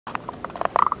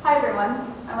Hi everyone,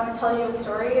 I want to tell you a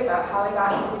story about how I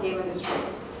got into the game industry.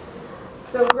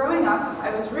 So growing up,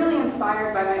 I was really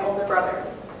inspired by my older brother.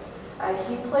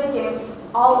 He played games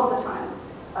all of the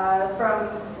time, from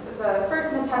the first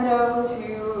Nintendo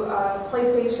to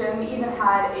PlayStation, even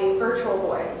had a Virtual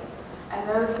Boy. And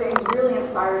those things really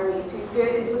inspired me to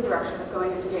get into the direction of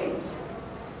going into games.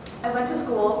 I went to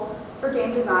school for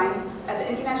game design at the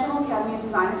International Academy of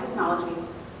Design and Technology,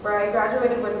 where I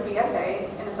graduated with a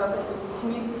BFA in a focus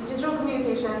in digital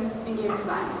communication and game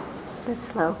design. That's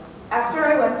slow. After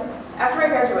I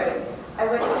graduated, I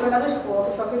went to another school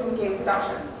to focus in game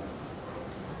production.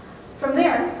 From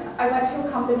there, I went to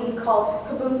a company called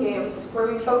Kaboom Games,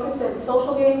 where we focused in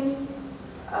social games,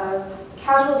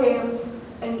 casual games,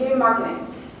 and game marketing.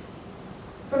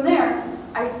 From there,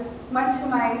 I went to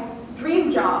my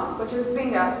dream job, which was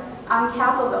Zynga, on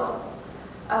Castleville.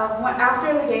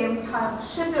 After the game kind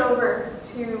of shifted over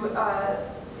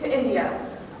to India,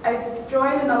 I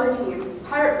joined another team,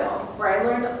 Pirateville, where I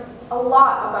learned a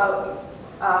lot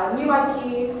about new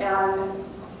IP and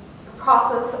the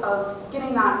process of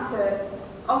getting that to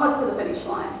almost to the finish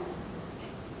line.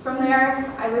 From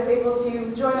there, I was able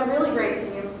to join a really great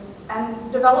team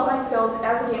and develop my skills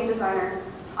as a game designer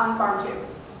on Farm 2.